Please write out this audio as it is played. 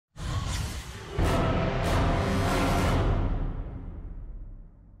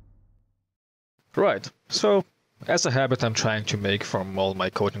Right. So, as a habit I'm trying to make from all my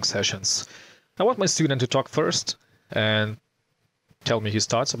coaching sessions, I want my student to talk first and tell me his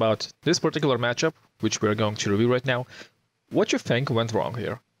thoughts about this particular matchup, which we're going to review right now. What you think went wrong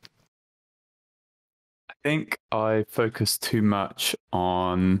here? I think I focused too much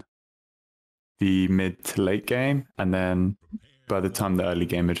on the mid to late game, and then by the time the early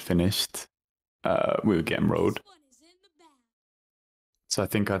game had finished, we were getting rolled. So I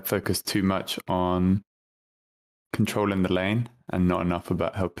think I focused too much on controlling the lane and not enough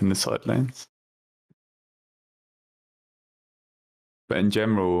about helping the side lanes. But in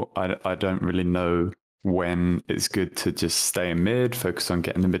general, I don't really know when it's good to just stay in mid, focus on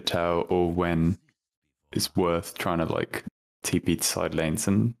getting the mid tower, or when it's worth trying to like TP to side lanes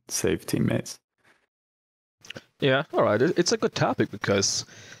and save teammates. Yeah, alright. It's a good topic because,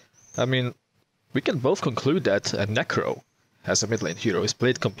 I mean, we can both conclude that a Necro, as a mid lane hero, is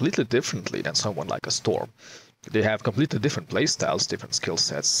played completely differently than someone like a Storm. They have completely different playstyles, different skill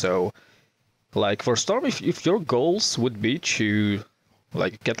sets. So, like for Storm, if your goals would be to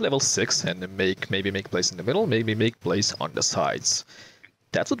like get level 6 and maybe make plays in the middle, maybe make plays on the sides,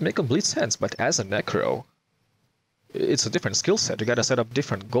 that would make complete sense. But as a Necro, it's a different skill set. You gotta set up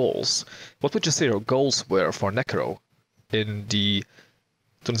different goals. What would you say your goals were for Necro in the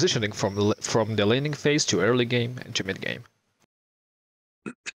transitioning from the laning phase to early game and to mid game?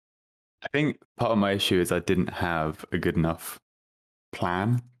 I think part of my issue is I didn't have a good enough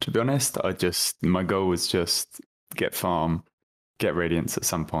plan, to be honest. My goal was just get farm, get Radiance at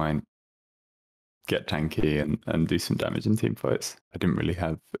some point, get tanky and do some damage in team fights. I didn't really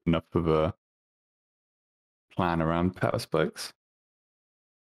have enough of a plan around power spikes.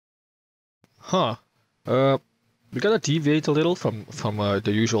 Huh. We gotta deviate a little from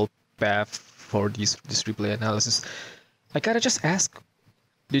the usual path for this replay analysis. I gotta just ask,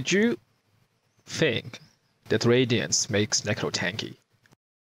 did you think that Radiance makes Necro tanky?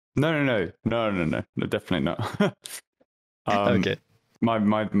 No, definitely not. Okay.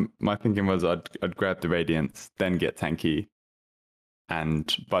 My thinking was I'd grab the Radiance, then get tanky,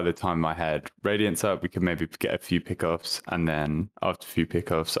 and by the time I had Radiance up, we could maybe get a few pickoffs, and then after a few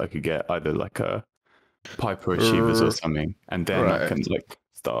pickoffs, I could get either like a Piper or Shivas or something, and then I can like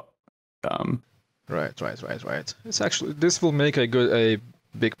start. Right. It's actually, this will make a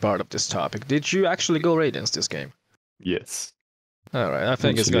big part of this topic. Did you actually go Radiance this game? Yes. All right. I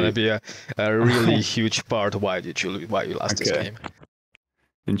think it's gonna be a really huge part. Why you lost this game?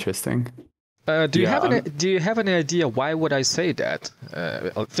 Interesting. Do you have any idea why would I say that?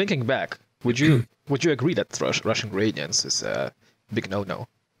 Thinking back, would you agree that rushing Radiance is a big no-no?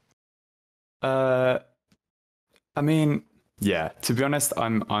 I mean, yeah. To be honest,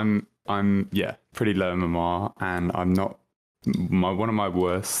 I'm pretty low MMR, and I'm not. One of my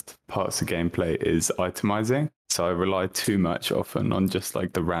worst parts of gameplay is itemizing, so I rely too much often on just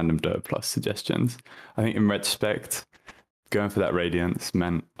like the random dirt plus suggestions. I think in retrospect, going for that Radiance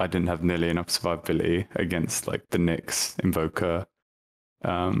meant I didn't have nearly enough survivability against like the Nyx, Invoker,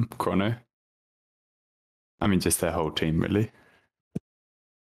 Chrono. I mean, just their whole team, really.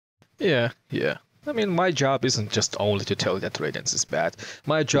 Yeah. I mean, my job isn't just only to tell you that Radiance is bad.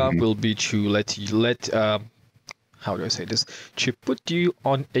 My job will be to how do I say this? To put you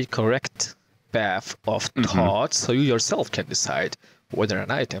on a correct path of thought, so you yourself can decide whether an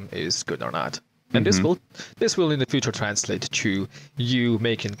item is good or not. And this will in the future translate to you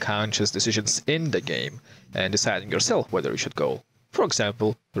making conscious decisions in the game and deciding yourself whether you should go, for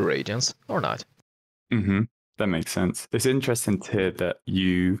example, Radiance or not. That makes sense. It's interesting to hear that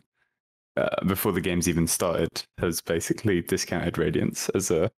you, before the game's even started, has basically discounted Radiance as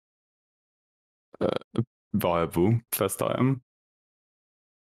a viable first item.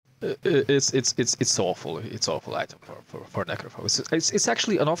 It's awful. It's awful item for Necrophobia. It's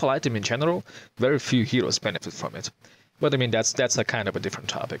actually an awful item in general. Very few heroes benefit from it. But I mean that's a kind of a different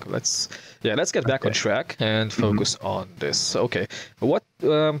topic. Let's get back on track and focus on this. Okay, what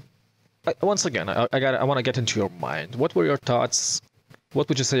once again I want to get into your mind. What were your thoughts? What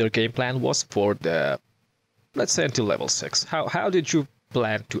would you say your game plan was for the, let's say, until level 6? How did you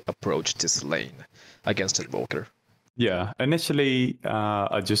plan to approach this lane against Invoker? Yeah, initially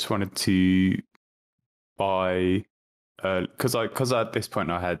I just wanted to buy, because at this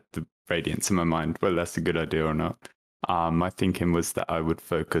point I had the Radiance in my mind, whether that's a good idea or not. My thinking was that I would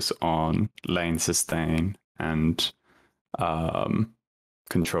focus on lane sustain and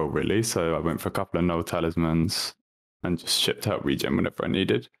control, really. So I went for a couple of null talismans and just shipped out regen whenever I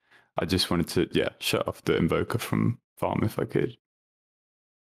needed. I just wanted to, shut off the Invoker from farm if I could.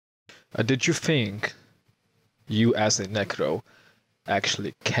 Did you think, you as a Necro,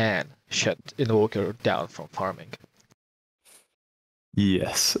 actually can shut Invoker down from farming?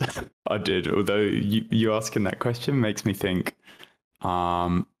 Yes, I did. Although you asking that question makes me think,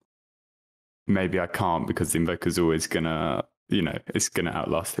 maybe I can't because the Invoker's always gonna, it's gonna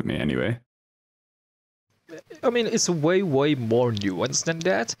outlast me anyway. I mean, it's way more nuanced than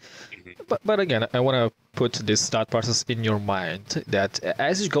that. But again, I want to put this thought process in your mind that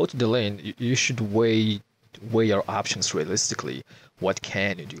as you go to the lane, you should weigh your options realistically. What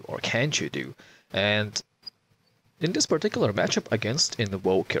can you do or can't you do? And in this particular matchup against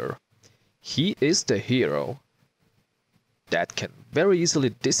Invoker, he is the hero that can very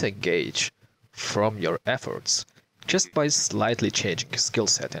easily disengage from your efforts just by slightly changing his skill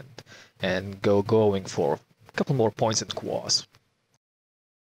set and going for a couple more points in quas.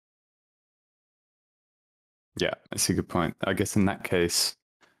 Yeah, that's a good point. I guess in that case,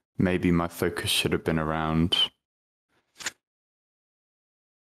 maybe my focus should have been around.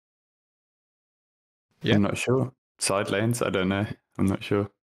 Yeah. I'm not sure. Side lanes, I don't know. I'm not sure.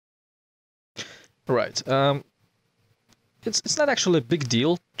 Right. It's not actually a big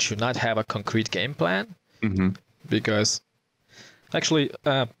deal to not have a concrete game plan because actually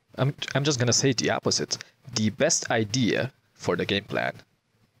I'm just gonna say the opposite. The best idea for the game plan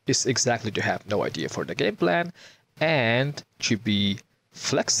is exactly to have no idea for the game plan and to be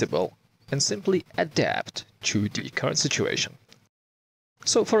flexible and simply adapt to the current situation.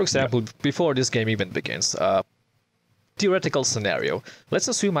 So, for example, before this game even begins, theoretical scenario. Let's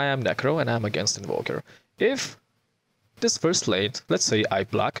assume I am Necro and I'm against Invoker. If this first lane, let's say I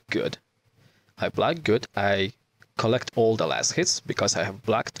block good. I collect all the last hits because I have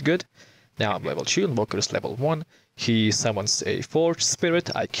blocked good. Now I'm level 2, Invoker is level 1. He summons a Forge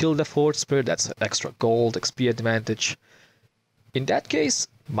Spirit, I kill the Forge Spirit, that's extra gold, XP advantage. In that case,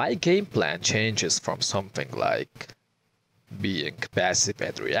 my game plan changes from something like being passive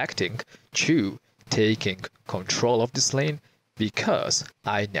and reacting to taking control of this lane because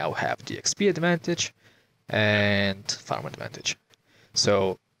I now have the XP advantage and farm advantage.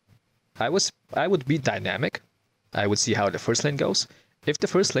 So I would be dynamic. I would see how the first lane goes. If the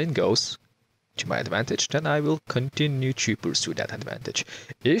first lane goes to my advantage, then I will continue to pursue that advantage.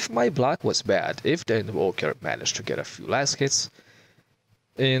 If my block was bad, if the Invoker managed to get a few last hits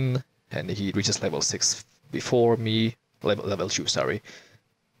in and he reaches level 6 before me, level 2, sorry,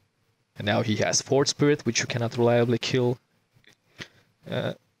 and now he has Forge Spirit, which you cannot reliably kill.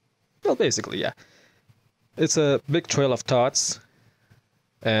 Well, basically, yeah. It's a big trail of thoughts,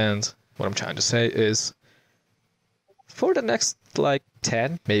 and what I'm trying to say is, for the next,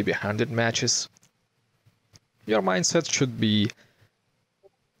 10, maybe 100 matches, your mindset should be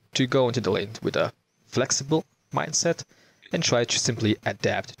to go into the lane with a flexible mindset and try to simply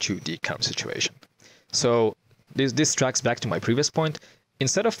adapt to the current situation. So this tracks back to my previous point.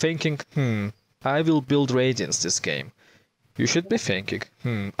 Instead of thinking, I will build Radiance this game, you should be thinking,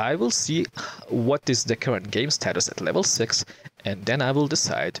 I will see what is the current game status at level 6, and then I will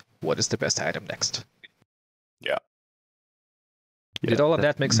decide what is the best item next. Yeah. Did all of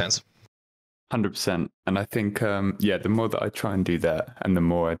that make sense? 100%. And I think, the more that I try and do that and the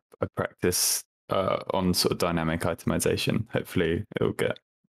more I practice on sort of dynamic itemization, hopefully it'll get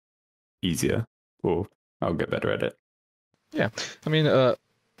easier or I'll get better at it. Yeah. I mean, a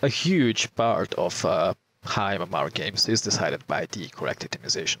huge part of high MMR games is decided by the correct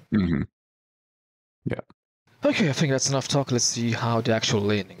itemization. Yeah. Okay, I think that's enough talk. Let's see how the actual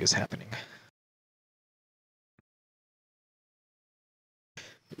laning is happening.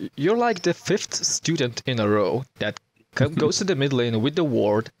 You're like the 5th student in a row that goes to the mid lane with the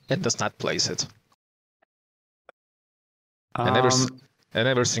ward and does not place it. And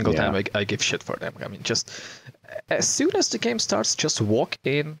every single time I give shit for them. I mean, just as soon as the game starts, just walk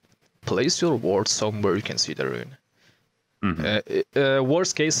in, place your ward somewhere you can see the rune.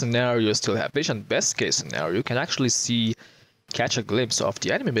 Worst case scenario, you still have vision. Best case scenario, you can actually catch a glimpse of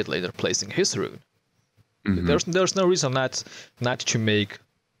the enemy mid laner placing his rune. There's no reason not to make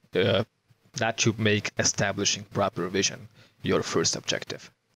establishing proper vision your first objective.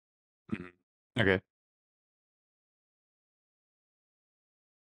 Okay.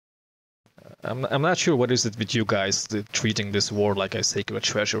 I'm not sure what is it with you guys treating this ward like a sacred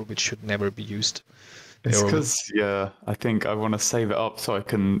treasure which should never be used. It's because, I think I want to save it up so I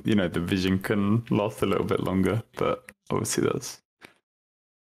can, the vision can last a little bit longer. But obviously that's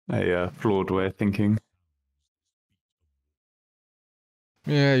a flawed way of thinking.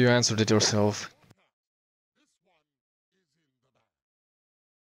 Yeah, you answered it yourself.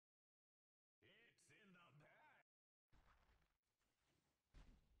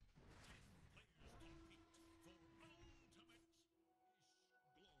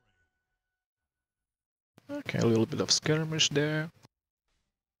 Okay, a little bit of skirmish there.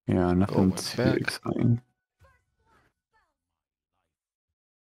 Yeah, nothing Going too back. exciting.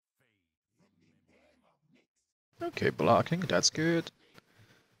 Okay, blocking, that's good.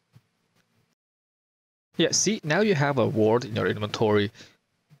 Yeah, see, now you have a ward in your inventory,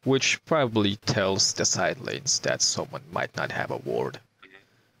 which probably tells the side lanes that someone might not have a ward.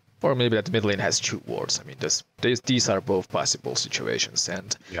 Or maybe that the mid lane has 2 wards. I mean, these are both possible situations.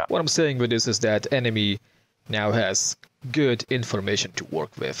 And Yeah. what I'm saying with this is that enemy now has good information to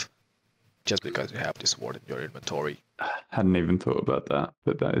work with, just because you have this ward in your inventory. Hadn't even thought about that,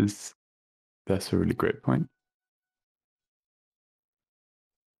 but that's a really great point.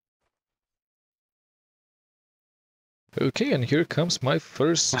 Okay, and here comes my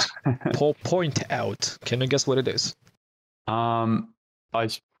first point out. Can you guess what it is? I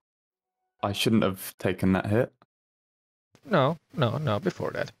shouldn't have taken that hit. No,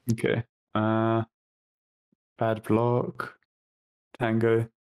 before that. Okay. Bad block. Tango. I'm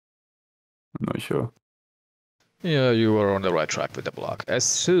not sure. Yeah, you were on the right track with the block. As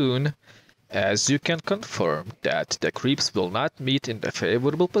soon as you can confirm that the creeps will not meet in the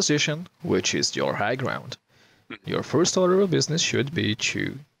favorable position, which is your high ground, your first order of business should be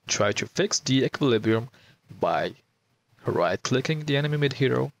to try to fix the equilibrium by right-clicking the enemy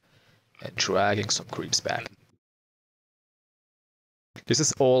mid-hero and dragging some creeps back. This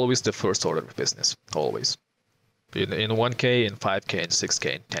is always the first order of business, always. In 1k, in 5k, in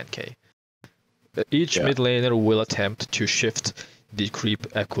 6k, in 10k. Each mid laner will attempt to shift the creep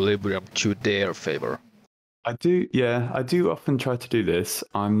equilibrium to their favor. I do often try to do this.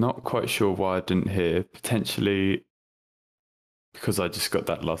 I'm not quite sure why I didn't hear. Potentially because I just got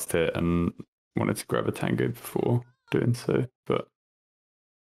that last hit and wanted to grab a tango before doing so. But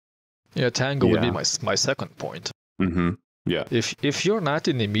yeah, tango would be my second point. Mm-hmm. Yeah. If you're not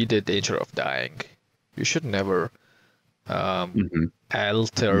in immediate danger of dying, you should never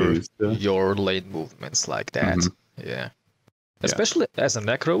alter your lane movements like that. Yeah. Especially as a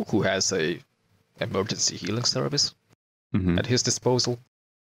necro who has a emergency healing service at his disposal.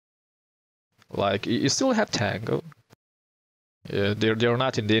 Like, you still have tango. They're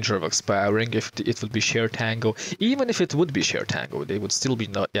not in danger of expiring if it would be sheer tango. Even if it would be sheer tango, they would still be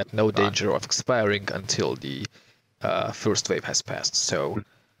at no danger of expiring until the first wave has passed. So,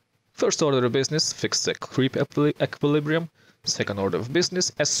 first order of business, fix the creep equilibrium. Second order of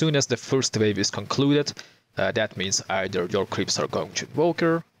business, as soon as the first wave is concluded, that means either your creeps are going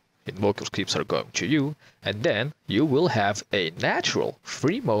to Invoker's creeps are going to you, and then you will have a natural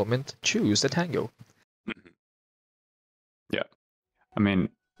free moment to use the tango. Yeah. I mean,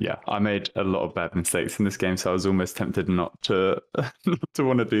 yeah, I made a lot of bad mistakes in this game, so I was almost tempted not to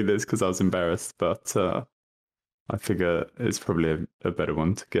want to do this because I was embarrassed. But I figure it's probably a better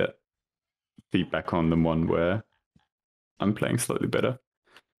one to get feedback on than one where I'm playing slightly better.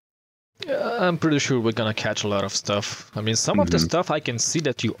 Yeah, I'm pretty sure we're gonna catch a lot of stuff. I mean, some of the stuff I can see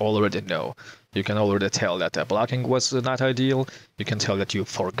that you already know. You can already tell that the blocking was not ideal. You can tell that you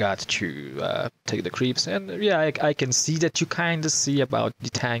forgot to take the creeps. And yeah, I can see that you kind of see about the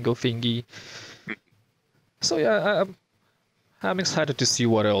tango thingy. So yeah, I'm excited to see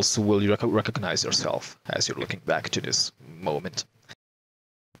what else will you recognize yourself as you're looking back to this moment.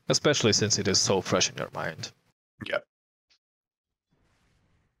 Especially since it is so fresh in your mind. Yeah.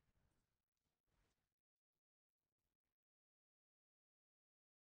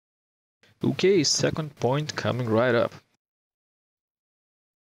 Okay, second point coming right up.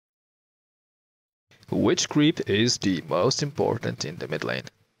 Which creep is the most important in the mid lane?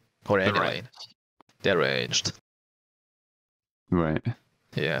 Or any lane? The ranged. Right.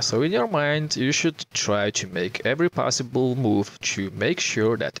 Yeah, so in your mind, you should try to make every possible move to make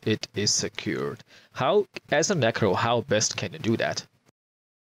sure that it is secured. How, as a necro, how best can you do that?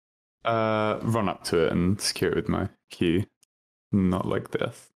 Run up to it and secure it with my Q. Not like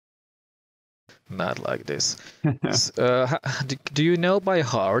this. Not like this. Do you know by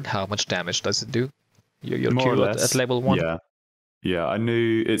heart how much damage does it do? Your More Q or less. at level 1? Yeah. Yeah, I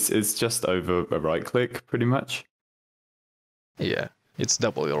knew it's just over a right click, pretty much. Yeah, it's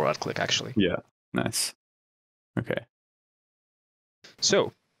double your right click, actually. Yeah, nice. Okay.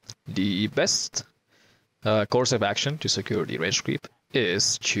 So, the best course of action to secure the range creep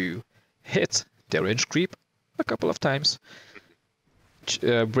is to hit the range creep a couple of times,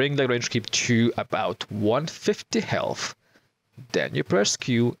 bring the range creep to about 150 health, then you press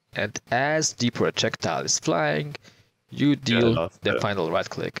Q, and as the projectile is flying, you deal the final right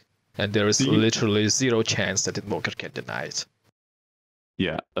click, and there is literally zero chance that Invoker can deny it.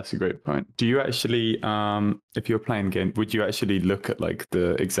 Yeah, that's a great point. Do you actually, if you're playing game, would you actually look at like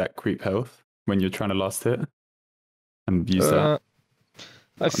the exact creep health when you're trying to last hit and use that?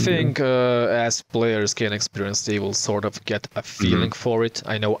 I think as players gain experience, they will sort of get a feeling for it.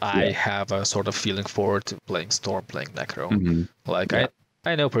 I know I have a sort of feeling for it playing Storm, playing Necro. Like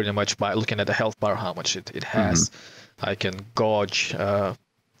I know pretty much by looking at the health bar how much it has. I can gauge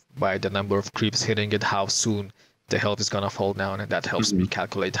by the number of creeps hitting it how soon the health is gonna fall down, and that helps me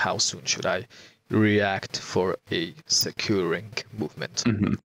calculate how soon should I react for a securing movement.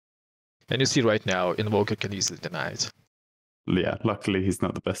 And you see right now, Invoker can easily deny it. Yeah, luckily he's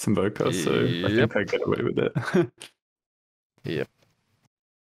not the best invoker, so I think I get away with it. Yep.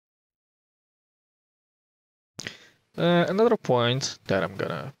 Another point that I'm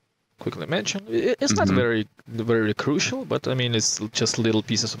gonna quickly mention, it's not very crucial, but I mean it's just little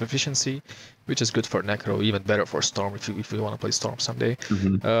pieces of efficiency, which is good for Necro, even better for Storm if you want to play Storm someday.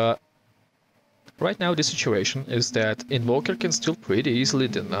 Right now the situation is that Invoker can still pretty easily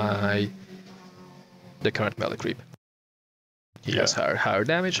deny the current melee creep. He has higher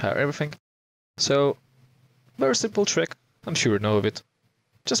damage, higher everything. So, very simple trick. I'm sure you know of it.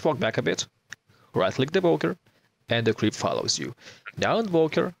 Just walk back a bit, right-click the Invoker, and the creep follows you. Now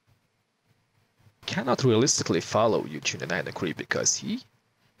Invoker cannot realistically follow you to deny the creep because he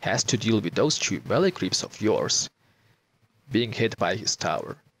has to deal with those two melee creeps of yours being hit by his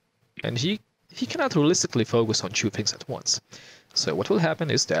tower. And he cannot realistically focus on two things at once. So what will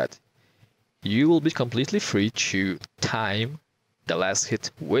happen is that you will be completely free to time the last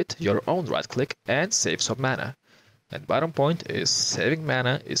hit with your own right click and save some mana. And bottom point is saving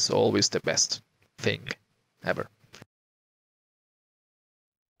mana is always the best thing ever.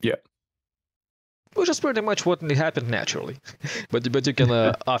 Yeah. Which is pretty much what happened naturally. but you can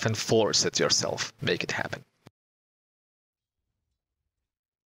often force it yourself, make it happen.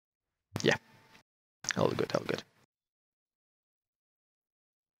 Yeah. All good, all good.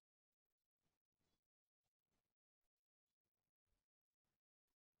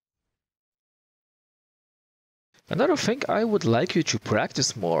 Another thing I would like you to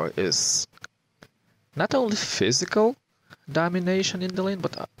practice more is not only physical domination in the lane,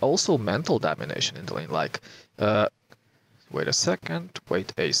 but also mental domination in the lane. Like, wait a second,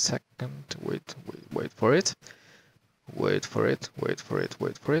 wait for it,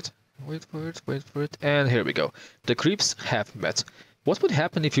 and here we go. The creeps have met. What would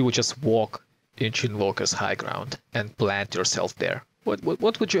happen if you would just walk into Invoker's high ground and plant yourself there?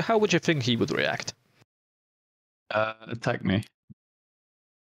 How would you think he would react? Attack me.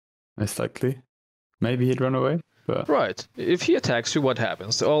 Most likely. Maybe he'd run away. But... Right. If he attacks you, what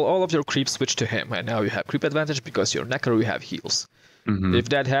happens? All of your creeps switch to him, and now you have creep advantage because you're Necro, you have heals. If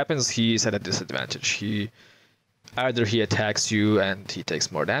that happens, he's at a disadvantage. Either he attacks you and he takes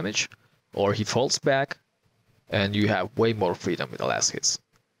more damage, or he falls back and you have way more freedom with the last hits.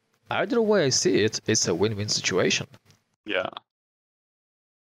 Either way I see it, it's a win-win situation. Yeah.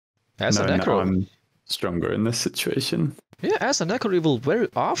 As a Necro, I'm stronger in this situation. Yeah, as a Necro, you will very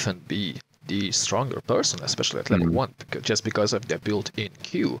often be the stronger person, especially at level 1, just because of the built-in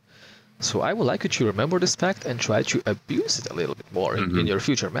Q. So I would like you to remember this fact and try to abuse it a little bit more in your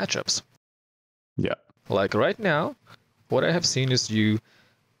future matchups. Yeah. Like right now, what I have seen is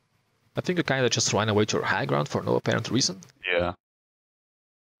I think you kind of just ran away to your high ground for no apparent reason. Yeah.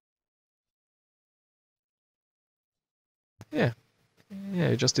 Yeah,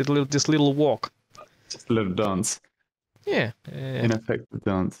 you just did this little walk. Just a little dance. Yeah. Ineffective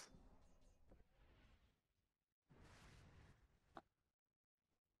dance.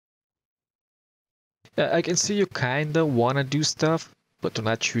 Yeah, I can see you kind of want to do stuff, but you're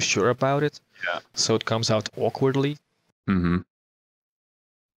not too sure about it. Yeah. So it comes out awkwardly.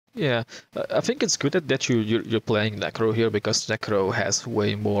 Yeah, I think it's good that you're playing Necro here because Necro has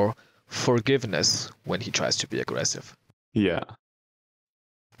way more forgiveness when he tries to be aggressive. Yeah.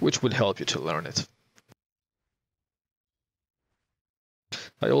 Which would help you to learn it.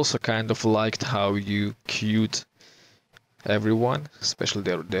 I also kind of liked how you queued everyone, especially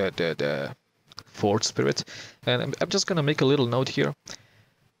the Fort Spirit. And I'm just gonna make a little note here.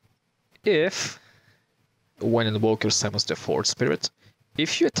 If, when Invoker summons the Fort Spirit,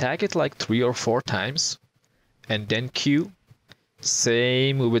 if you attack it like 3 or 4 times, and then Q,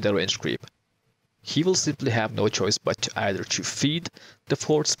 same with the ranged creep. He will simply have no choice but to either to feed the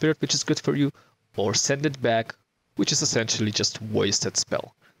Fort Spirit, which is good for you, or send it back, which is essentially just wasted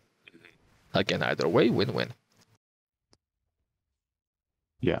spell. Again, either way, win-win.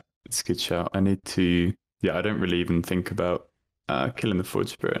 Yeah, it's a good shout. I need to... Yeah, I don't really even think about killing the Forge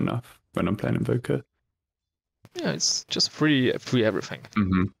Spirit enough when I'm playing Invoker. Yeah, it's just free everything.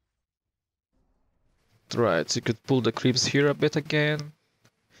 Right, so you could pull the creeps here a bit again.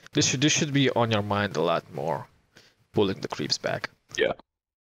 This should be on your mind a lot more, pulling the creeps back. Yeah.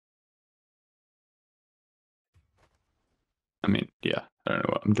 I mean, yeah, I don't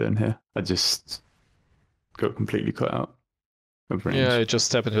know what I'm doing here. I just got completely cut out of range. Yeah, you just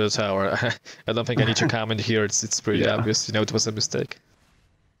step into the tower. I don't think I need to comment here. It's pretty Yeah. obvious. You know, it was a mistake.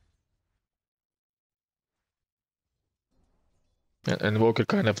 And Walker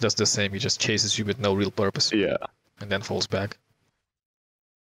kind of does the same. He just chases you with no real purpose. Yeah. And then falls back.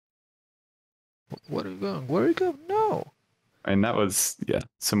 Where are you going? Where are you going? No. I mean, that was,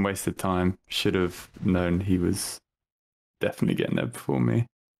 some wasted time. Should have known he was definitely getting there before me.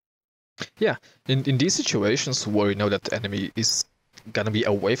 Yeah, in these situations where you know that the enemy is gonna be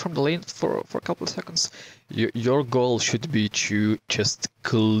away from the lane for a couple of seconds, your goal should be to just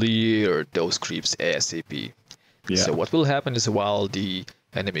clear those creeps ASAP. Yeah. So what will happen is while the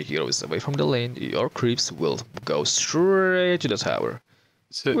enemy hero is away from the lane, your creeps will go straight to the tower,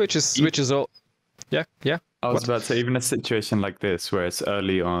 So which is all. Yeah. I was What? about to say, even a situation like this where it's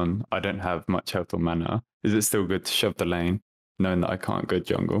early on, I don't have much health or mana, is it still good to shove the lane, knowing that I can't go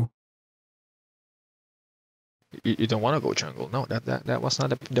jungle? You don't want to go jungle. No, that was not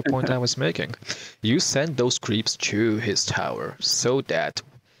the point I was making. You send those creeps to his tower so that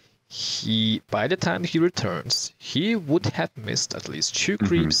by the time he returns, he would have missed at least 2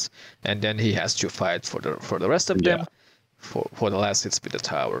 creeps, and then he has to fight for the rest of them for the last hits with the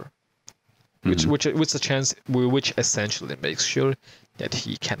tower, which essentially makes sure that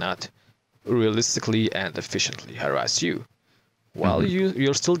he cannot realistically and efficiently harass you. While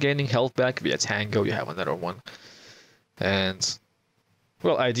you're still gaining health back via Tango, you have another one. And,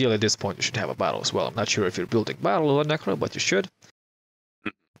 well, ideally at this point you should have a battle as well. I'm not sure if you're building battle or Necro, but you should.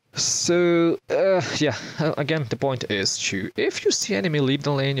 So, again, the point is if you see enemy leave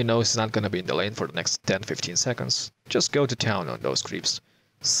the lane, you know he's not going to be in the lane for the next 10-15 seconds. Just go to town on those creeps.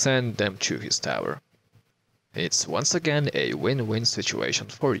 Send them to his tower. It's once again a win-win situation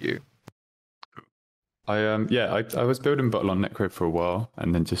for you. I was building bottle on Necro for a while,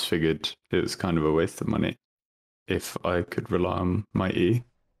 and then just figured it was kind of a waste of money if I could rely on my E.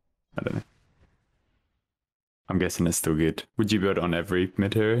 I don't know. I'm guessing it's still good. Would you build it on every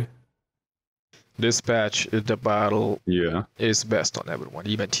mid hero? This patch, the battle Yeah. is best on everyone.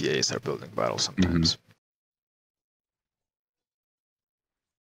 Even TAs are building battle sometimes.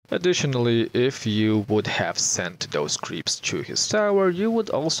 Additionally, if you would have sent those creeps to his tower, you would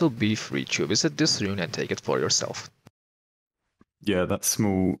also be free to visit this rune and take it for yourself. Yeah, that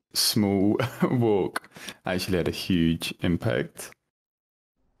small walk actually had a huge impact.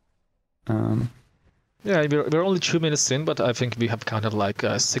 Yeah, we're only 2 minutes in, but I think we have counted like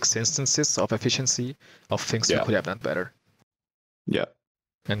 6 instances of efficiency of things we could have done better. Yeah.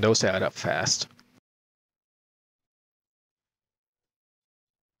 And those add up fast.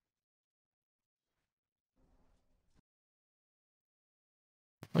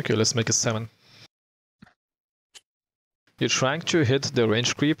 Okay, let's make it 7. You're trying to hit the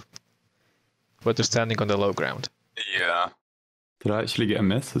range creep, but you're standing on the low ground. Yeah. Did I actually get a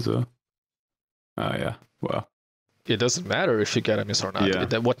miss as well? Oh, yeah. Well. It doesn't matter if you get a miss or not.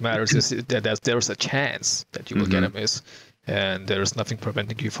 Yeah. What matters is that there's a chance that you will get a miss, and there's nothing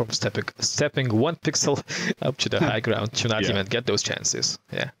preventing you from stepping 1 pixel up to the high ground to not even get those chances.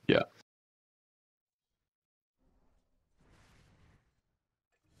 Yeah. Yeah.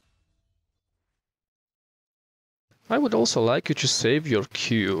 I would also like you to save your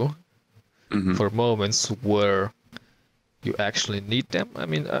Q for moments where you actually need them. I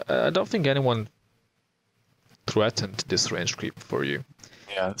mean, I don't think anyone threatened this range creep for you.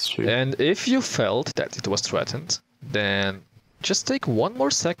 Yeah, that's true. And if you felt that it was threatened, then just take 1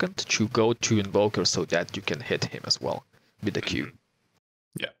 more second to go to Invoker so that you can hit him as well with the Q.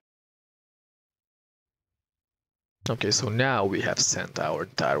 Yeah. Okay, so now we have sent our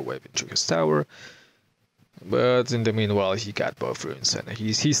entire wave into his tower. But in the meanwhile, he got both runes, and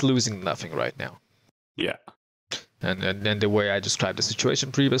he's losing nothing right now. Yeah. And then the way I described the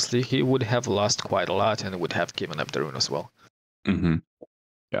situation previously, he would have lost quite a lot and would have given up the rune as well.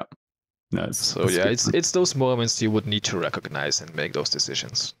 Yeah. No, it's those moments you would need to recognize and make those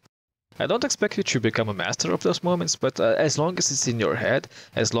decisions. I don't expect you to become a master of those moments, but as long as it's in your head,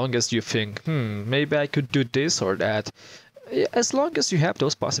 as long as you think, maybe I could do this or that, as long as you have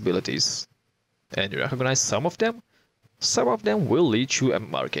those possibilities, and you recognize some of them will lead to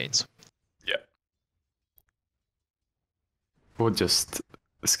MMR gains. Yeah. Or just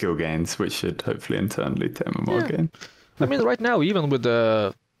skill gains, which should hopefully in turn lead to MMR gain. I mean, right now, even with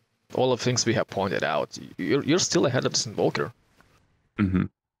all of the things we have pointed out, you're still ahead of this Invoker.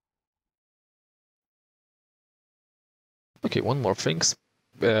 Okay, one more thing.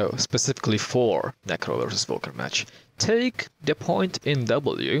 specifically for Necro versus Volker match, take the point in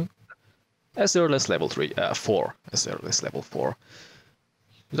W as early as level 4, as early as level 4.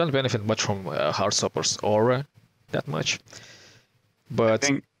 You don't benefit much from Heartstopper's aura that much, but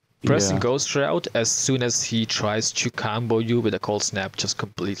pressing Ghost Shroud as soon as he tries to combo you with a Cold Snap just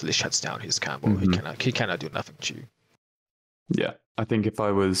completely shuts down his combo. He cannot do nothing to you. Yeah, I think if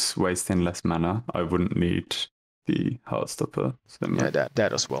I was wasting less mana, I wouldn't need the Heartstopper so much. Yeah,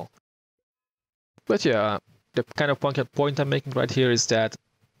 that as well. But yeah, the kind of point I'm making right here is that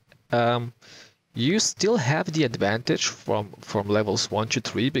you still have the advantage from levels 1 to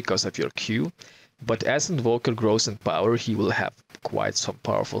 3 because of your Q, but as Invoker grows in power, he will have quite some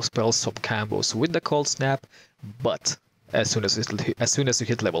powerful spells, some combos with the Cold Snap, but as soon as you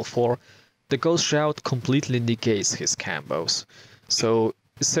hit level 4, the Ghost Shroud completely negates his combos. So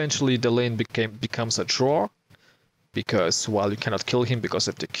essentially the lane becomes a draw, because while you cannot kill him because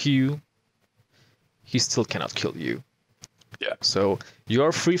of the Q, he still cannot kill you. Yeah. So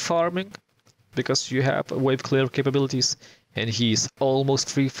you're free farming because you have wave clear capabilities, and he's almost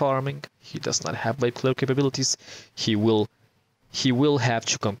free farming. He does not have wave clear capabilities. He will have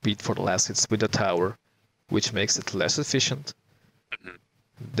to compete for the last hits with the tower, which makes it less efficient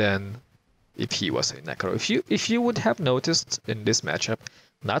than if he was a Necro. If you would have noticed in this matchup,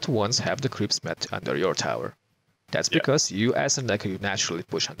 not once have the creeps met under your tower. That's because you as a Necro, you naturally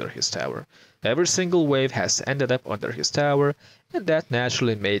push under his tower. Every single wave has ended up under his tower, and that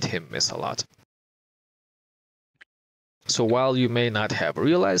naturally made him miss a lot. So while you may not have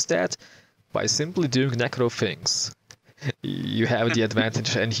realized that, by simply doing Necro things, you have the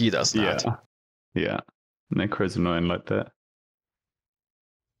advantage and he does not. Yeah. Necro's annoying like that.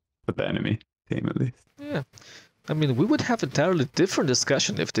 For the enemy team, at least. Yeah. I mean, we would have an entirely different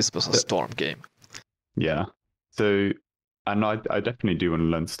discussion if this was a Storm game. Yeah. So, and I definitely do want to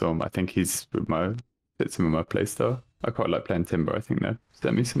learn Storm. I think fits in with my playstyle. I quite like playing Timber. I think they're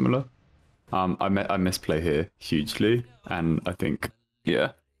semi-similar. I misplay here hugely, and I think,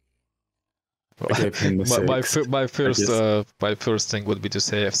 I gave him the my first thing would be to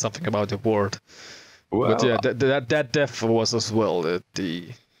say something about the ward. Well, but yeah, that def was as well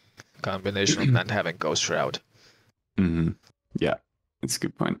the combination of not having Ghost Shroud. Yeah, it's a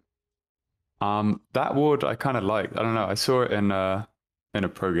good point. That ward I kind of liked. I don't know. I saw it in a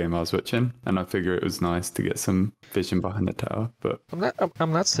pro game I was watching, and I figure it was nice to get some vision behind the tower. But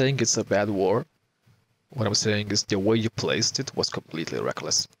I'm not saying it's a bad ward. What I'm saying is the way you placed it was completely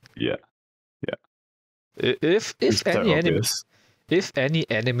reckless. Yeah. If any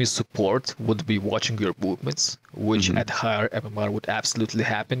enemy support would be watching your movements, which at higher MMR would absolutely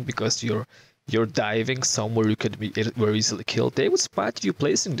happen because you're diving somewhere you could be very easily killed, they would spot you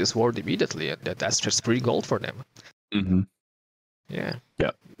placing this ward immediately, and that's just free gold for them. Yeah.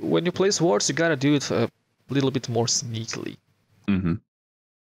 When you place wards, you gotta do it a little bit more sneakily.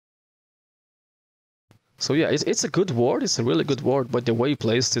 So yeah, it's a good ward. It's a really good ward, but the way you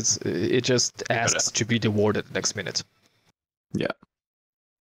placed it just asks to be the ward at the next minute. Yeah.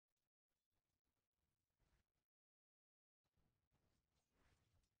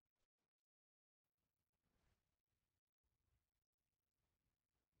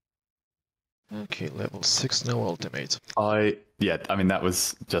 Okay, level 6, no ultimate. I mean, that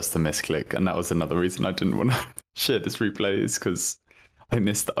was just a misclick, and that was another reason I didn't want to share this replay, is because I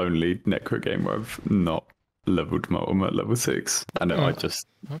missed the only Necro game where I've not leveled my armor at level 6, and then I just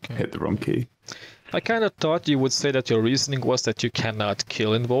hit the wrong key. I kind of thought you would say that your reasoning was that you cannot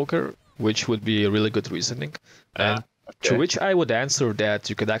kill Invoker, which would be a really good reasoning. And to which I would answer that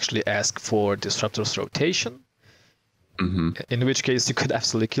you could actually ask for Disruptor's rotation, in which case you could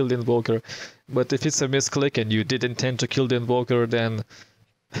absolutely kill the Invoker. But if it's a misclick and you did intend to kill the Invoker, then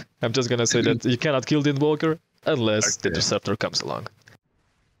I'm just gonna say that you cannot kill the Invoker unless the Disruptor comes along.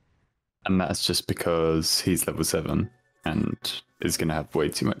 And that's just because he's level 7 and is going to have way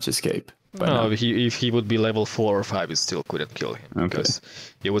too much escape. No, if he would be level 4 or 5, you still couldn't kill him, because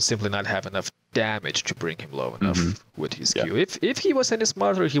you would simply not have enough damage to bring him low enough with his Q. If he was any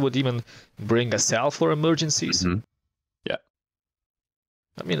smarter, he would even bring a Salve for emergencies. Yeah.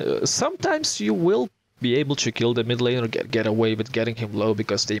 I mean, sometimes you will be able to kill the mid laner, get away with getting him low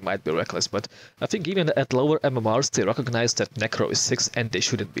because they might be reckless, but I think even at lower MMRs they recognize that Necro is 6 and they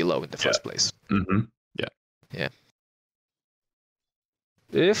shouldn't be low in the first place. Yeah.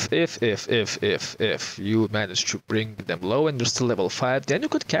 If you manage to bring them low and they're still level 5, then you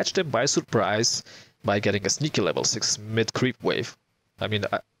could catch them by surprise by getting a sneaky level 6 mid creep wave. I mean,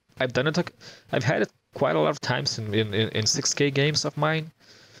 I've done it. I've had it quite a lot of times in 6K games of mine,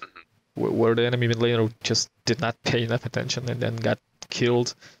 where the enemy mid laner just did not pay enough attention and then got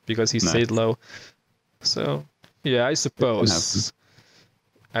killed because he stayed low. So yeah, I suppose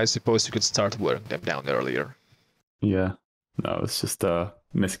you could start wearing them down earlier. Yeah, no, it's just a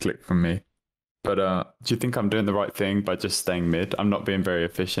misclick from me. But do you think I'm doing the right thing by just staying mid? I'm not being very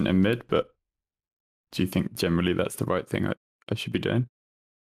efficient in mid, but do you think generally that's the right thing I should be doing?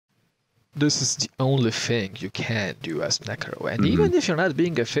 This is the only thing you can do as Necro, and even if you're not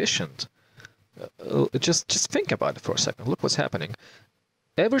being efficient, just think about it for a second. Look what's happening.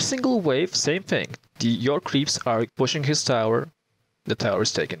 Every single wave, same thing. Your creeps are pushing his tower. The tower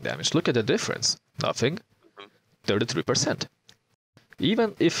is taking damage. Look at the difference. Nothing. 33%.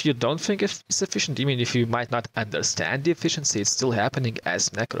 Even if you don't think it's efficient, even if you might not understand the efficiency, it's still happening as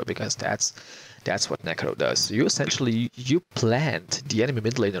Necro, because that's what Necro does. You essentially plant the enemy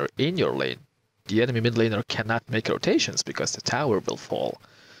mid laner in your lane. The enemy mid laner cannot make rotations because the tower will fall.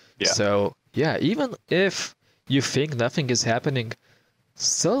 Yeah. So yeah, even if you think nothing is happening,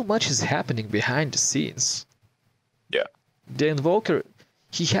 so much is happening behind the scenes. Yeah. The Invoker,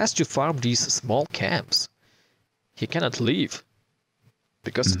 he has to farm these small camps. He cannot leave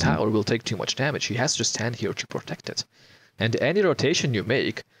because the tower will take too much damage. He has to stand here to protect it. And any rotation you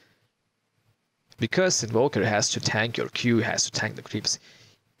make, because Invoker has to tank your Q, has to tank the creeps,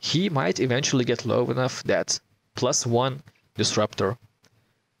 he might eventually get low enough that +1 Disruptor,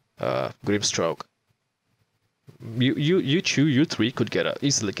 Grimstroke, you 3 could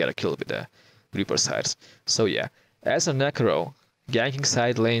easily get a kill with the Reaper sides. So yeah, as a Necro, ganking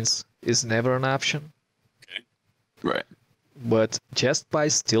side lanes is never an option. Okay. Right. But just by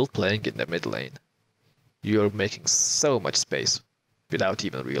still playing in the mid lane, you're making so much space without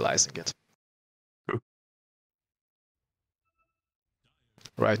even realizing it. Cool.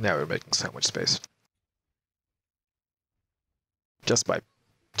 Right now you're making so much space. Just by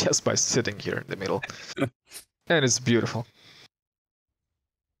sitting here in the middle. And it's beautiful.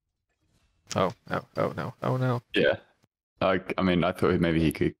 Oh no. Yeah. I mean, I thought maybe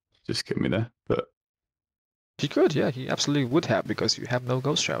he could just kill me there, but he could, yeah, he absolutely would have, because you have no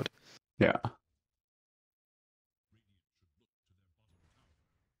Ghost Shroud. Yeah.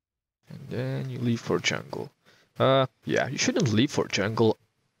 And then you leave for jungle. Yeah, you shouldn't leave for jungle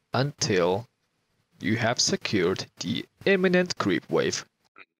until you have secured the imminent creep wave.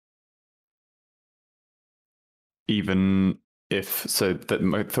 Even if, so that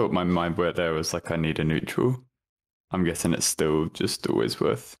I thought my mind where there was like, I need a neutral. I'm guessing it's still just always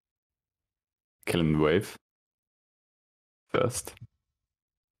worth killing the wave first.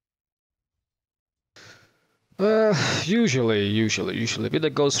 Usually with the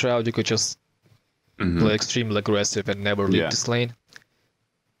Ghost Shroud you could just play extremely aggressive and never leave this lane.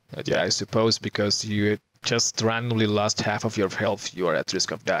 Yeah, I suppose because you just randomly lost half of your health, you are at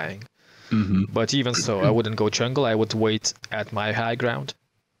risk of dying. But even so, I wouldn't go jungle. I would wait at my high ground.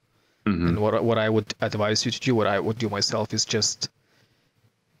 And what I would advise you to do, what I would do myself, is just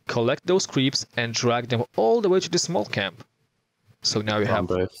collect those creeps and drag them all the way to the small camp. So now you have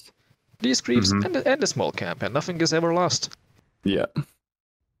both these creeps and the small camp, and nothing is ever lost. Yeah.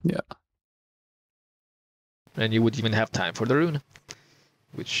 Yeah. And you would even have time for the rune,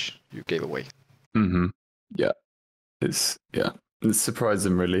 which you gave away. Yeah. It's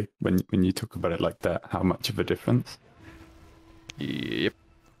surprising, really, when you talk about it like that, how much of a difference. Yep.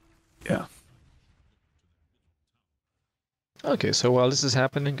 Yeah. Okay, so while this is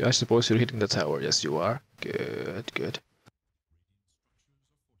happening, I suppose you're hitting the tower. Yes, you are. Good.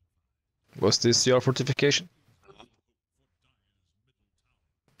 Was this your fortification?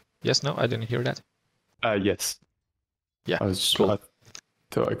 Yes, no, I didn't hear that. Yes. Yeah, I was cool. I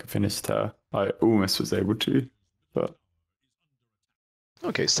thought I could finish tower. I almost was able to, but...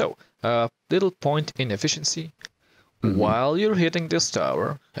 Okay, so, little point in efficiency. While you're hitting this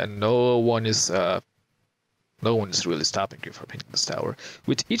tower, and no one is really stopping you from hitting this tower,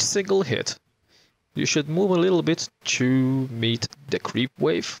 with each single hit, you should move a little bit to meet the creep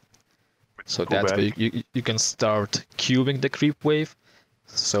wave. So that way you can start cubing the creep wave.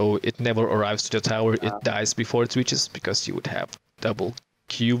 So it never arrives to the tower, it dies before it reaches, because you would have double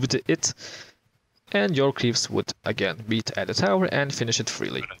cubed it. And your creeps would again beat at the tower and finish it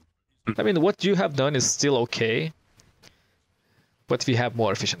freely. I mean, what you have done is still okay, but we have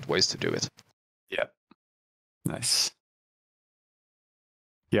more efficient ways to do it. Yeah. Nice.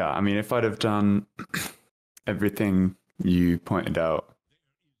 Yeah, I mean, if I'd have done everything you pointed out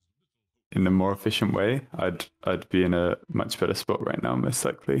in a more efficient way, I'd be in a much better spot right now, most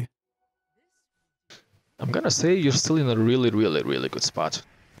likely. I'm gonna say you're still in a really good spot.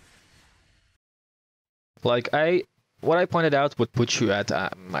 Like, what I pointed out would put you at,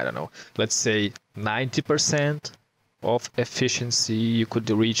 I don't know, let's say 90%. of efficiency you could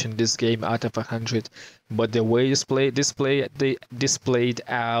reach in this game out of 100, but the way they displayed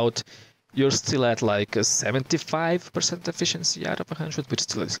out, you're still at like a 75% efficiency out of 100, which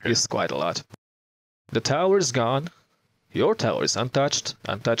still is quite a lot. The tower is gone. Your tower is untouched.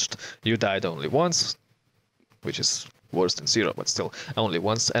 You died only once, which is worse than 0, but still only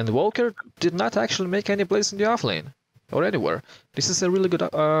once. And Walker did not actually make any plays in the offlane or anywhere. This is a really good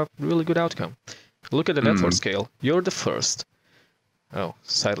outcome. Look at the network scale. You're the first. Oh,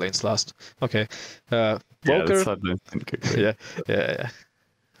 side lane's lost. Okay. Walker. Yeah, side lane's didn't kick yeah.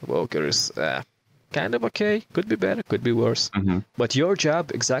 Walker is kind of okay. Could be better. Could be worse. But your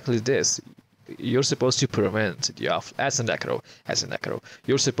job exactly this. You're supposed to prevent the as a necro.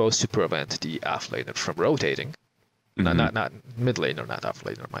 You're supposed to prevent the offlaner from rotating. Not mid laner, not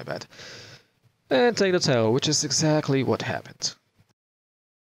offlaner. My bad. And take the tower, which is exactly what happened.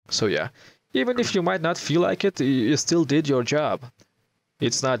 So yeah, even if you might not feel like it, you still did your job.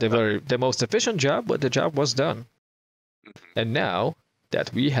 It's not the most efficient job, but the job was done. And now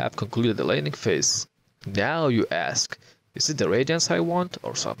that we have concluded the laning phase, now you ask, is it the Radiance I want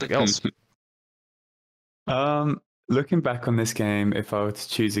or something else? Looking back on this game, if I were to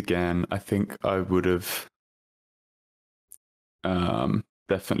choose again, I think I would have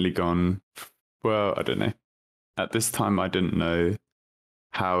definitely gone. Well, I don't know. At this time, I didn't know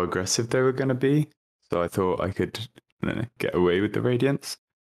how aggressive they were going to be, so I thought I could, I don't know, get away with the Radiance.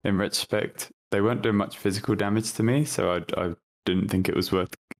 In retrospect, they weren't doing much physical damage to me, so I didn't think it was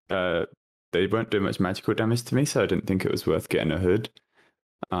worth. They weren't doing much magical damage to me, so I didn't think it was worth getting a hood.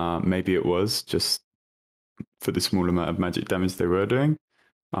 Maybe it was just for the small amount of magic damage they were doing.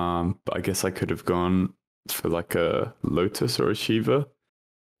 But I guess I could have gone for like a Lotus or a Shivas.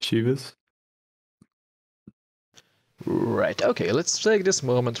 Right, okay, let's take this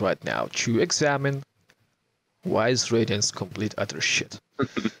moment right now to examine why is Radiance complete utter shit.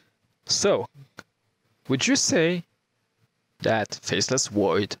 So, would you say that Faceless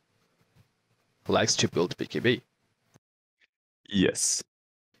Void likes to build BKB? Yes.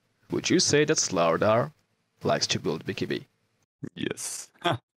 Would you say that Slardar likes to build BKB? Yes.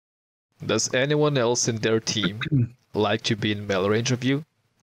 Does anyone else in their team like to be in melee range of you?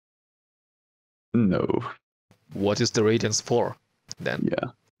 No. What is the Radiance for, then?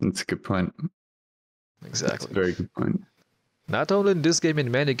 Yeah, that's a good point. Exactly. That's a very good point. Not only in this game,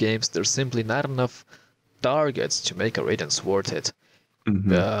 in many games, there's simply not enough targets to make a Radiance worth it.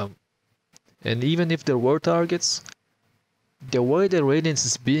 And even if there were targets, the way the Radiance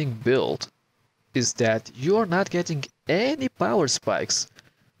is being built is that you are not getting any power spikes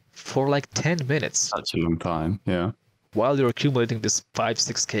for like 10 minutes. Such a long time, yeah. While you're accumulating this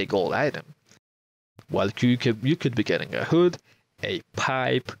 5-6k gold item. While you could be getting a hood, a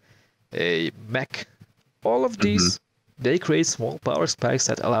pipe, a mech. All of these, they create small power spikes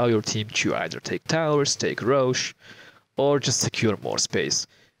that allow your team to either take towers, take Roche, or just secure more space.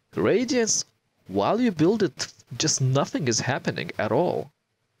 Radiance, while you build it, just nothing is happening at all.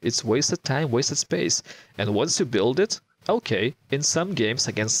 It's wasted time, wasted space. And once you build it, okay, in some games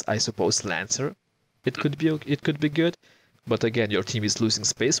against, I suppose, Lancer, it could be good. But again, your team is losing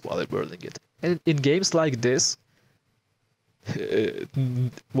space while they're building it. And in games like this,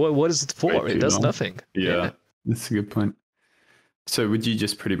 what is it for? It does nothing. Yeah, that's a good point. So would you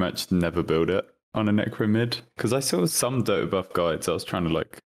just pretty much never build it on a Necro mid? Because I saw some Dota buff guides. I was trying to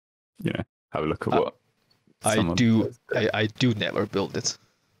have a look at what I do never build it.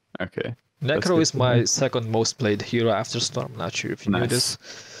 Okay. Necro is my second most played hero after Storm. Not sure if you knew this.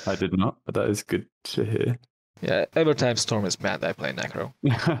 I did not, but that is good to hear. Yeah, every time Storm is banned, I play Necro.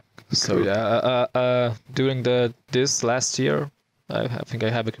 So Cool. yeah, during this last year, I think I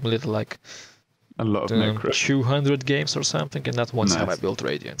have accumulated like A lot of Necro. 200 games or something, and not once have I Nice. built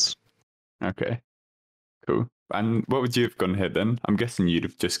Radiance. Okay. Cool. And what would you have gone here then? I'm guessing you'd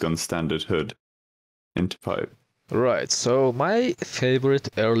have just gone standard hood into pipe. Right, so my favorite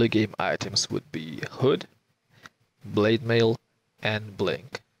early game items would be Hood, Blade Mail, and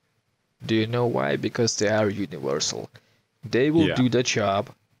Blink. Do you know why? Because they are universal. They will do the job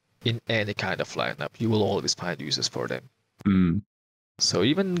in any kind of lineup. You will always find uses for them. So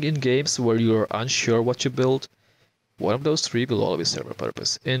even in games where you're unsure what to build, one of those three will always serve a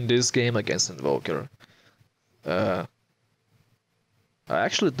purpose. In this game against Invoker, I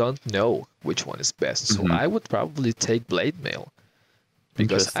actually don't know which one is best, so I would probably take Blade Mail.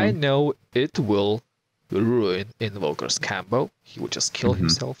 Because I know it will ruin Invoker's combo. He would just kill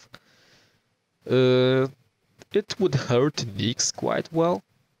himself. It would hurt Nyx quite well.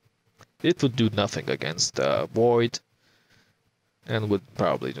 It would do nothing against Void, and would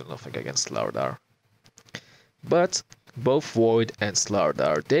probably do nothing against Lardar. But both Void and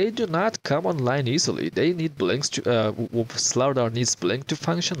Slardar, they do not come online easily. They need blinks to Slardar needs blink to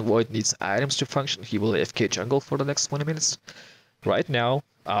function, Void needs items to function. He will AFK jungle for the next 20 minutes. Right now,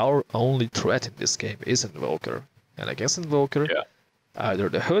 our only threat in this game is Invoker. And against Invoker, either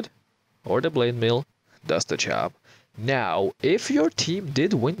the Hood or the Blade Mill does the job. Now, if your team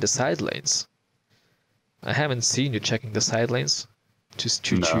did win the side lanes, I haven't seen you checking the side lanes just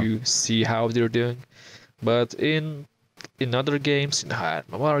to see how they're doing. But in other games, in high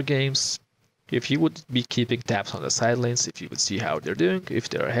MMR games, if you would be keeping tabs on the side lanes, if you would see how they're doing, if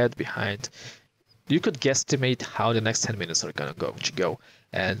they're ahead, behind, you could guesstimate how the next 10 minutes are going to go.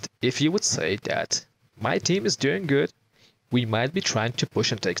 And if you would say that my team is doing good, we might be trying to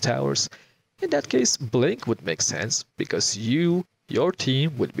push and take towers, in that case, Blink would make sense, because your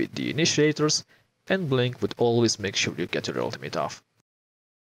team would be the initiators, and Blink would always make sure you get your ultimate off.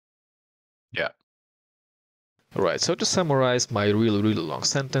 Yeah. Alright, so to summarize my really long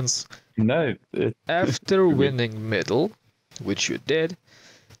sentence, no, after winning middle, which you did,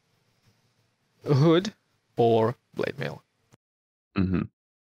 Hood or Blade Mail. Mm-hmm.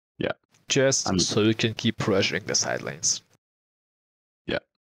 Yeah. Just so you can keep pressuring the side lanes. Yeah.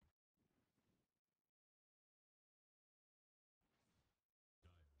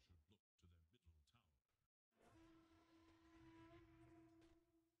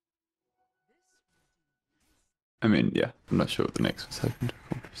 I mean, yeah, I'm not sure what the next was hoping to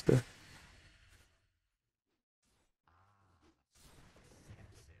accomplish there.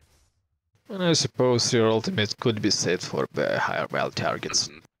 And I suppose your ultimate could be set for the higher value targets.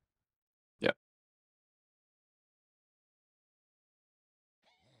 Mm-hmm. Yeah.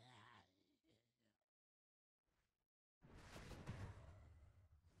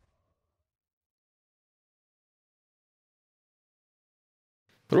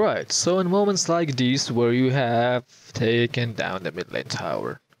 Right, so in moments like these where you have taken down the mid lane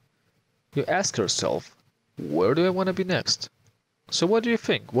tower, you ask yourself, where do I want to be next? So what do you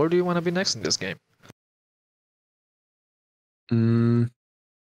think? Where do you want to be next in this game?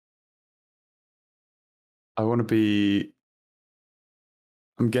 I want to be,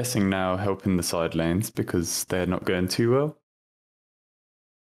 I'm guessing now, helping the side lanes because they're not going too well.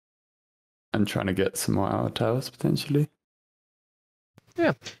 And trying to get some more out towers potentially.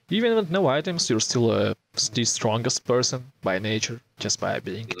 Yeah, even with no items, you're still the strongest person by nature, just by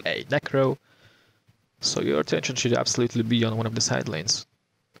being a necro. So your attention should absolutely be on one of the side lanes.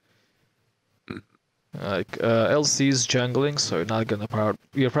 Like LC's jungling, so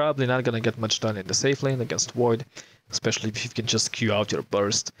you're probably not gonna get much done in the safe lane against Void, especially if you can just queue out your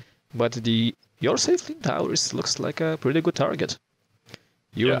burst. But your safe lane towers looks like a pretty good target.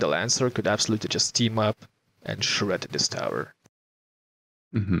 You and the Lancer could absolutely just team up and shred this tower.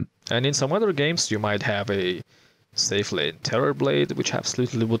 Mm-hmm. And in some other games, you might have a safe lane Terrorblade, which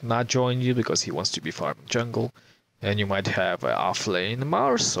absolutely would not join you because he wants to be farming jungle. And you might have an off lane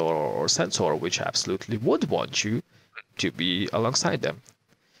Mars or Centaur, which absolutely would want you to be alongside them.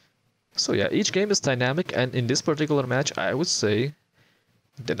 So yeah, each game is dynamic, and in this particular match, I would say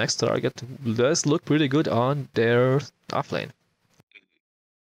the next target does look pretty good on their off lane.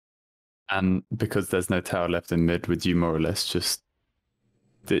 And because there's no tower left in mid, would you more or less just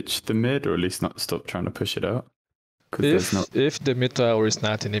ditch the mid, or at least not stop trying to push it out? If the mid tower is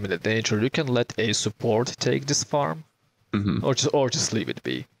not in imminent danger, you can let a support take this farm, or just leave it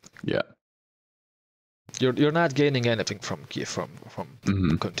be. Yeah. You're not gaining anything from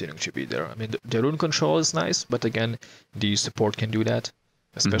continuing to be there. I mean, the rune control is nice, but again, the support can do that,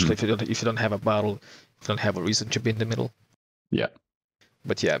 especially if you don't have a battle, if you don't have a reason to be in the middle. Yeah.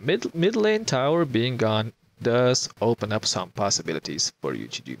 But yeah, mid lane tower being gone does open up some possibilities for you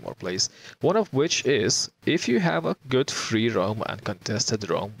to do more plays. One of which is, if you have a good free roam and contested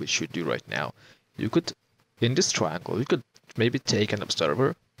roam, which you do right now, you could, in this triangle, you could maybe take an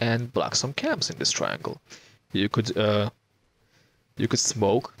observer and block some camps in this triangle. You could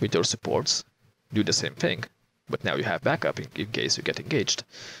smoke with your supports, do the same thing, but now you have backup in case you get engaged.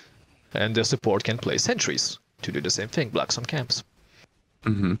 And the support can play sentries to do the same thing, block some camps.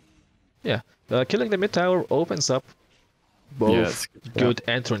 Yeah, killing the mid tower opens up both good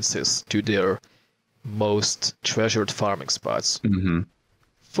entrances to their most treasured farming spots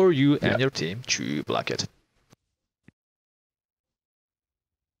for you and your team to block it.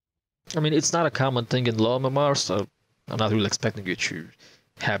 I mean, it's not a common thing in low MMR, so I'm not really expecting you to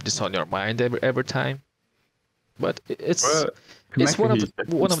have this on your mind every time. But it's one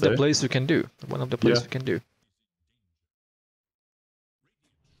of the plays you can do. One of the plays you can do.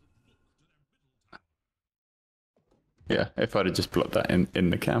 Yeah, if I'd have just blocked that in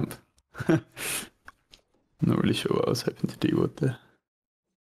the camp. Not really sure what I was hoping to do with there.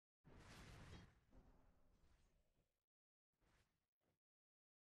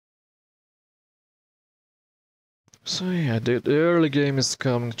 So yeah, the early game is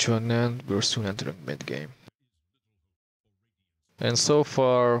coming to an end. We're soon entering mid-game. And so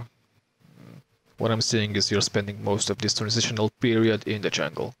far, what I'm seeing is you're spending most of this transitional period in the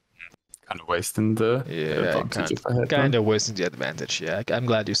jungle. Kind of wasting the advantage if I had kind one. of wasting the advantage. Yeah, I'm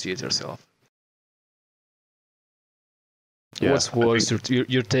glad you see it yourself. Yeah, What's worse,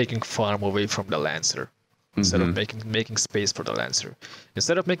 you're taking farm away from the Lancer instead of making space for the Lancer.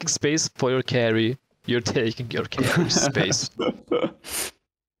 Instead of making space for your carry, you're taking your carry's space.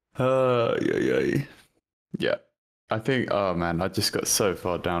 Yeah. I think, oh man, I just got so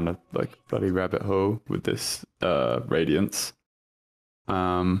far down a like bloody rabbit hole with this Radiance.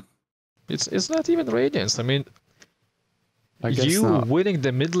 It's not even Radiance. I mean, I guess you not. winning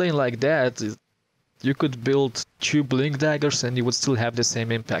the mid lane like that, you could build 2 Blink Daggers and you would still have the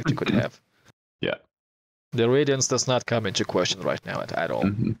same impact you could have. Yeah. The Radiance does not come into question right now at all.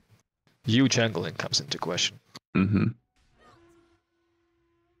 You jungling comes into question.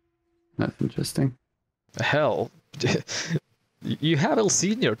 That's interesting. Hell, you have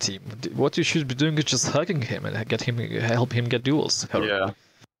LC in your team. What you should be doing is just hugging him and help him get duels. Yeah.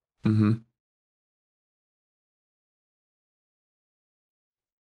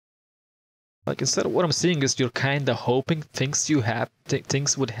 Like instead of what I'm seeing is you're kind of hoping things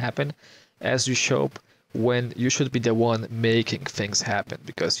would happen as you show up when you should be the one making things happen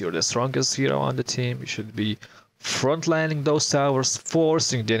because you're the strongest hero on the team. You should be frontlining those towers,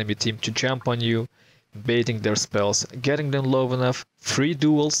 forcing the enemy team to jump on you, baiting their spells, getting them low enough, free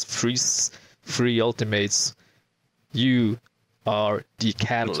duels, free ultimates. You are the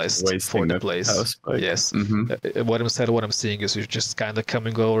catalyst for the place. Yes. What I'm seeing is you're just kind of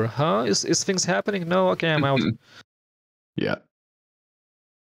coming over. Huh? Is things happening? No. Okay, I'm out. Yeah.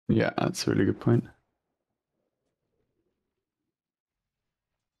 Yeah, that's a really good point.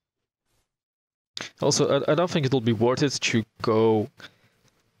 Also, I don't think it'll be worth it to go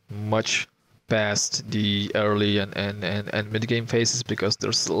much past the early and mid game phases because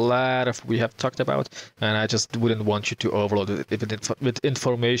there's a lot of we have talked about, and I just wouldn't want you to overload it with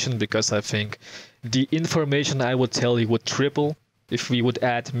information because I think the information I would tell you would triple if we would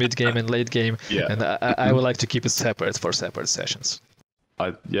add mid game and late game. Yeah. And I would like to keep it separate for separate sessions.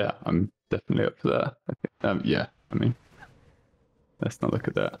 I'm definitely up for that. Yeah, I mean, let's not look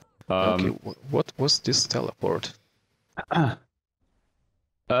at that. Okay, what was this teleport?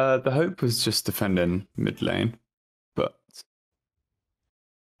 The hope was just defending mid lane, but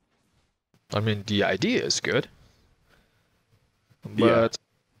I mean the idea is good, yeah.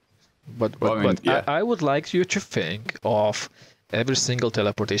 I would like you to think of every single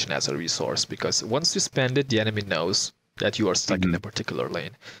teleportation as a resource because once you spend it, the enemy knows that you are stuck in a particular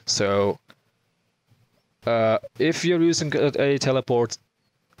lane. So if you're using a teleport,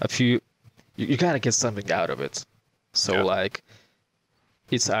 you gotta get something out of it. So like,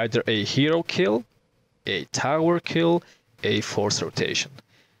 it's either a hero kill, a tower kill, a force rotation.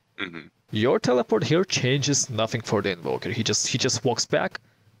 Your teleport here changes nothing for the invoker. He just walks back,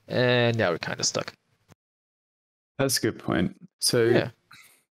 and now you're kind of stuck. That's a good point. So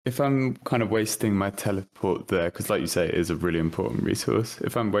if I'm kind of wasting my teleport there, because like you say, it is a really important resource.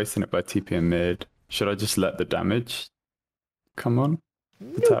 If I'm wasting it by TPM mid, should I just let the damage come on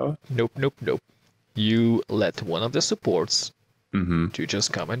the tower? Nope. You let one of the supports to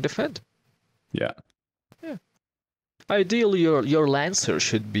just come and defend. Yeah. Ideally, your Lancer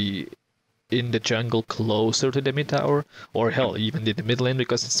should be in the jungle closer to the mid tower, or hell, even in the mid lane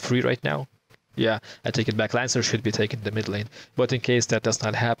because it's free right now. Yeah, I take it back. Lancer should be taking the mid lane, but in case that does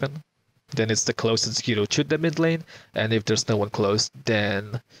not happen, then it's the closest hero to the mid lane, and if there's no one close,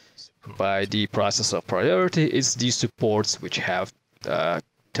 then by the process of priority, it's the supports which have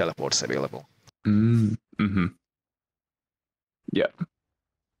teleports available. Yeah.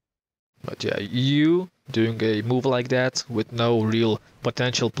 But yeah, you doing a move like that with no real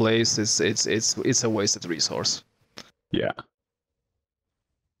potential plays it's a wasted resource. Yeah.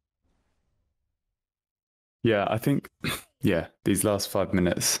 Yeah, I think these last 5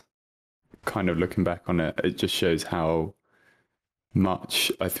 minutes, kind of looking back on it, it just shows how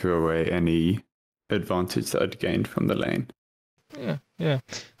much I threw away any advantage that I'd gained from the lane. Yeah.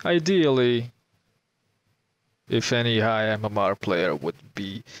 Ideally, if any high MMR player would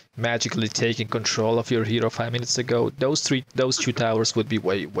be magically taking control of your hero 5 minutes ago, those 2 towers would be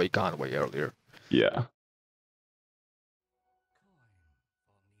way gone way earlier. Yeah.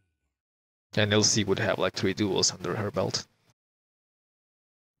 And LC would have like 3 duels under her belt.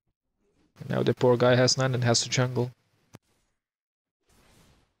 Now the poor guy has none and has to jungle.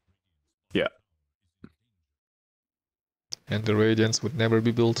 Yeah. And the Radiance would never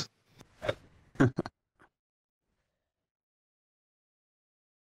be built.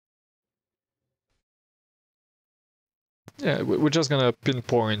 Yeah, we're just gonna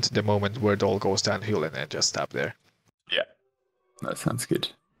pinpoint the moment where it all goes downhill and then just stop there. Yeah. That sounds good.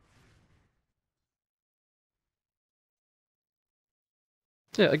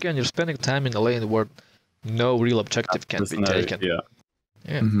 Yeah, again, you're spending time in a lane where no real objective can be taken. Yeah.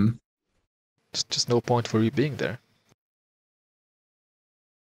 Yeah. Mm-hmm. Just no point for you being there.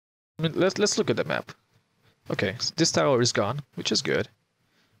 I mean, let's look at the map. Okay, so this tower is gone, which is good.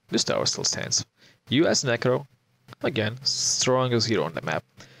 This tower still stands. You as Necro, again, strongest hero on the map.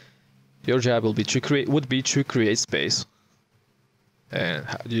 Your job would be to create space. And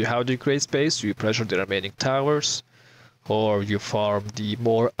how do you create space? You pressure the remaining towers, or you farm the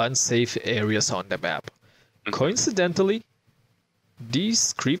more unsafe areas on the map. Coincidentally,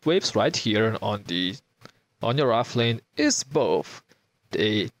 these creep waves right here on your off lane is both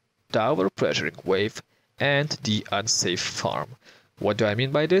a tower pressuring wave and the unsafe farm. What do I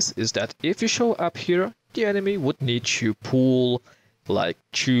mean by this? Is that if you show up here, the enemy would need to pull like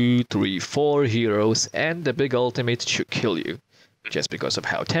 2, 3, 4 heroes and the big ultimate to kill you, just because of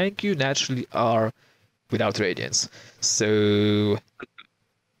how tanky you naturally are without Radiance. So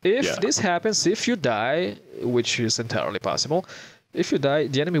if this happens, if you die, which is entirely possible, if you die,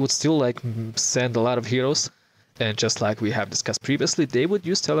 the enemy would still like send a lot of heroes, and just like we have discussed previously, they would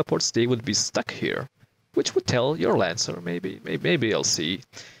use teleports, they would be stuck here, which would tell your Lancer, maybe LC,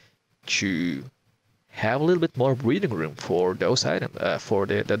 to have a little bit more breathing room for those items, for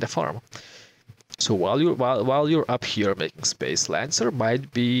the farm. So while you're up here making space, Lancer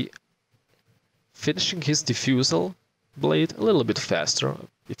might be finishing his diffusal blade a little bit faster,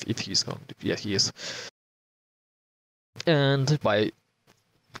 if he's going to. Yeah, he is. And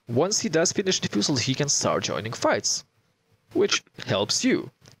once he does finish diffusal, he can start joining fights, which helps you,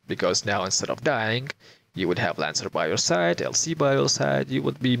 because now instead of dying, you would have Lancer by your side, LC by your side. You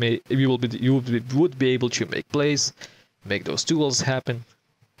would be able to make plays, make those duels happen,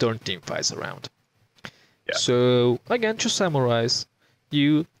 turn team fights around. Yeah. So again, to summarize,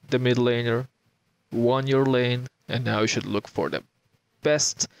 you, the mid laner, won your lane, and now you should look for the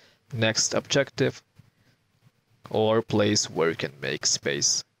best next objective or place where you can make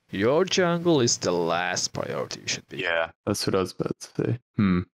space. Your jungle is the last priority you should be. Yeah, that's what I was about to say.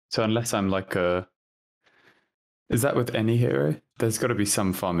 So unless I'm like is that with any hero? There's got to be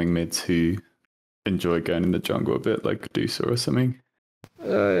some farming mids who enjoy going in the jungle a bit, like Dota or something.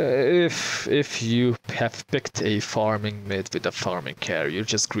 If you have picked a farming mid with a farming carry, you're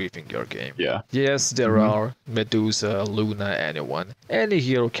just griefing your game. Yeah. Yes, there are Medusa, Luna, anyone. Any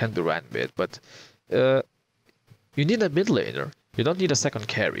hero can be ran mid, but you need a mid laner. You don't need a second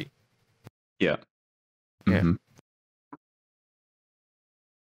carry. Yeah. Yeah.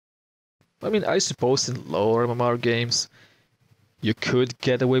 I mean, I suppose in lower MMR games, you could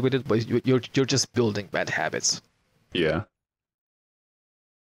get away with it, but you're just building bad habits. Yeah.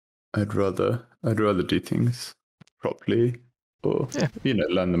 I'd rather do things properly, or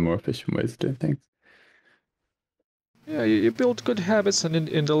learn the more efficient ways of doing things. Yeah, you build good habits, and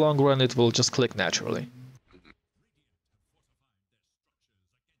in the long run, it will just click naturally.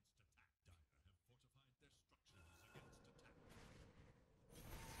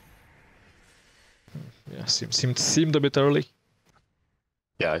 Yeah, seemed a bit early.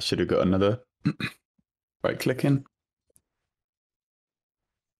 Yeah, I should have got another right click in.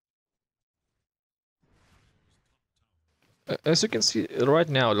 As you can see right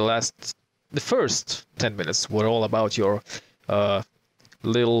now, the first 10 minutes were all about your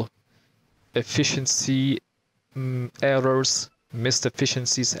little efficiency errors, missed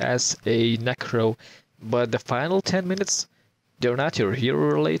efficiencies as a Necro, but the final 10 minutes, they're not your hero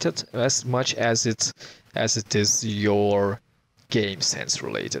related as much as it is your game sense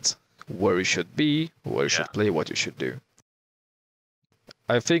related. Where you should be, where you should play, what you should do.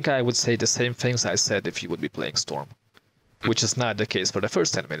 I think I would say the same things I said if you would be playing Storm, which is not the case for the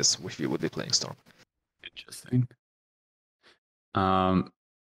first 10 minutes if you would be playing Storm. Interesting.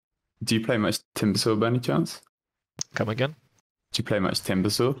 Do you play much Timbersaw by any chance? Come again? Do you play much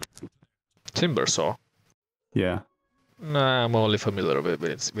Timbersaw? Timbersaw? Yeah. Nah, I'm only familiar with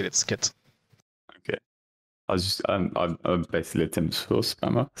its kit. Okay. I'm basically a Timbersaw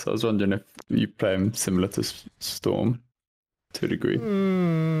spammer, so I was wondering if you play him similar to Storm to a degree.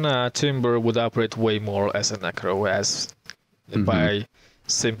 Nah, Timber would operate way more as a Necro, by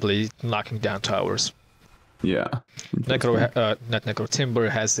simply knocking down towers. Yeah. Timber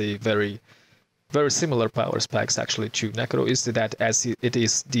has a very very similar power specs actually to Necro is that as it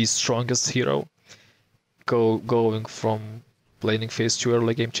is the strongest hero, going from laning phase to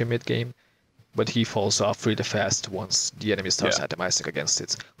early game to mid game, but he falls off really fast once the enemy starts atomizing against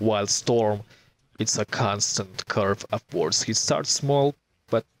it. While Storm, it's a constant curve upwards. He starts small,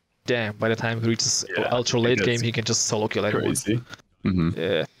 but damn, by the time he reaches ultra late game, he can just solo kill anyone. Crazy. Mm-hmm.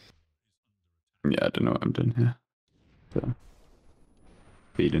 Yeah. Yeah, I don't know what I'm doing here. So,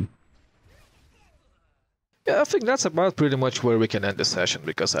 feeding. Yeah, I think that's about pretty much where we can end the session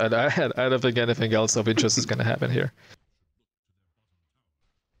because I don't think anything else of interest is gonna happen here.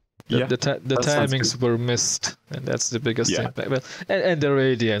 The timings were missed, and that's the biggest impact. Well, and the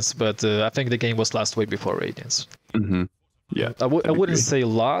Radiance, but I think the game was lost way before Radiance. Mm-hmm. Yeah, I wouldn't say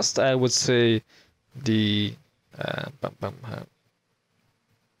lost. I would say the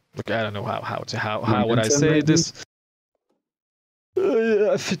look, I don't know how would I say this.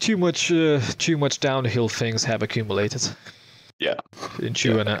 Too much downhill things have accumulated. Yeah,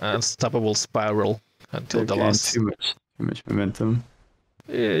 into an unstoppable spiral until the last. Too much momentum.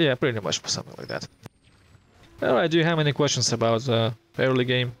 Yeah, pretty much something like that. All right, do you have any questions about early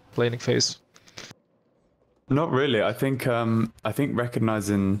game laning phase? Not really. I think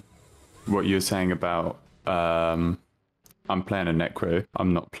recognizing what you're saying about I'm playing a Necro.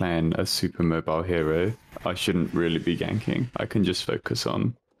 I'm not playing a super mobile hero. I shouldn't really be ganking. I can just focus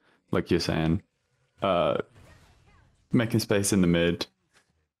on, like you're saying, making space in the mid,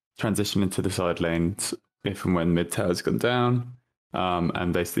 transition into the side lanes if and when mid tower's gone down,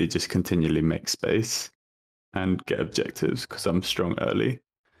 and basically just continually make space and get objectives because I'm strong early.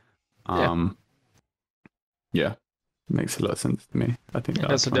 Yeah, makes a lot of sense to me. I think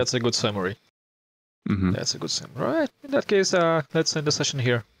that's a good summary. Mm-hmm. That's a good summary. All right, in that case, let's end the session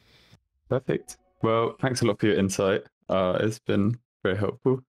here. Perfect. Well, thanks a lot for your insight. It's been very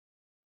helpful.